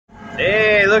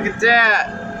look at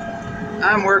that.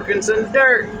 I'm working some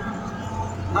dirt.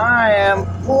 I am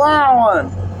plowing.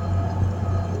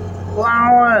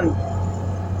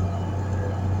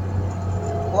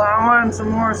 Plowing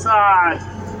some more sod.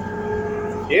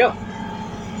 Yep.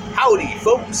 Howdy,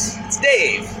 folks. It's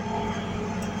Dave.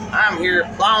 I'm here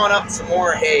plowing up some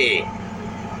more hay.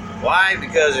 Why?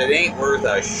 Because it ain't worth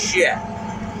a shit.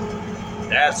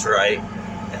 That's right.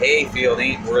 The hay field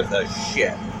ain't worth a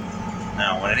shit.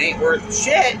 Now, when it ain't worth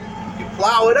shit, you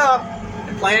plow it up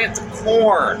and plant it to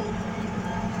corn.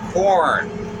 Corn.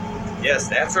 Yes,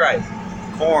 that's right.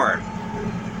 Corn.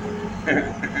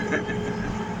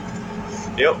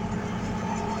 Yep.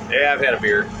 Yeah, I've had a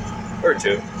beer or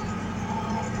two.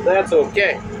 But that's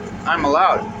okay. I'm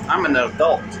allowed. I'm an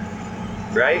adult.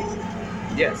 Right?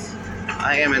 Yes.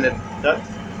 I am an adult.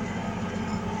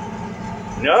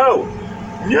 No!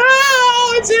 No!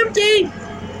 It's empty!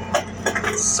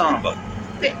 Son of a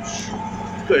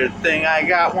bitch. Good thing I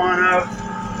got one of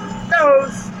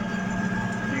those.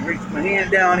 Let me reach my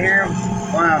hand down here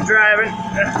while I'm driving.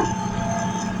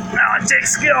 Now it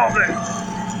takes skill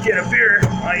to get a beer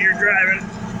while you're driving.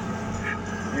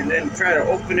 And then try to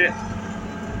open it.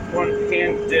 One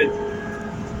can did.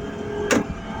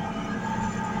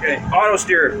 Okay, auto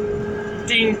steer.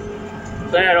 Ding.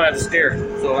 So now I don't have to steer.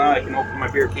 So now I can open my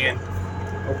beer can.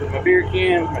 Open my beer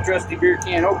can with my trusty beer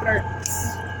can opener.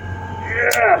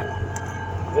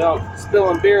 Yeah! Without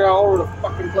spilling beer all over the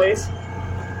fucking place.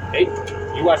 Hey,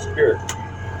 you watch the beer.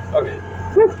 Okay.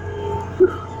 Woo. Woo.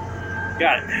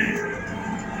 Got it.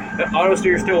 The auto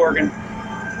steer's still working.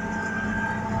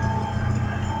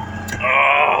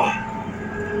 Oh,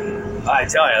 I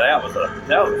tell you, that was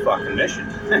a fucking mission.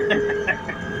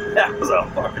 That was a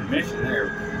fucking mission there.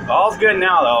 All's good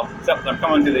now though, except I'm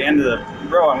coming to the end of the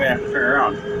row. I'm gonna have to turn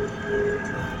around.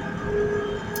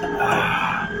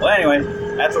 Well, anyway,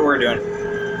 that's what we're doing.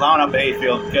 Plowing up the hay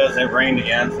field because it rained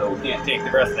again, so we can't take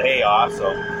the rest of the hay off. So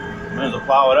I'm gonna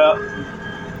plow it up,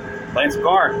 plant some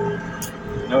corn.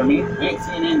 You know what I mean? I ain't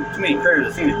seen too many critters.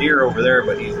 I've seen a deer over there,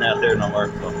 but he's not there no more.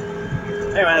 So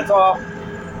anyway, that's all.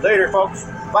 Later, folks.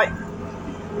 Bye.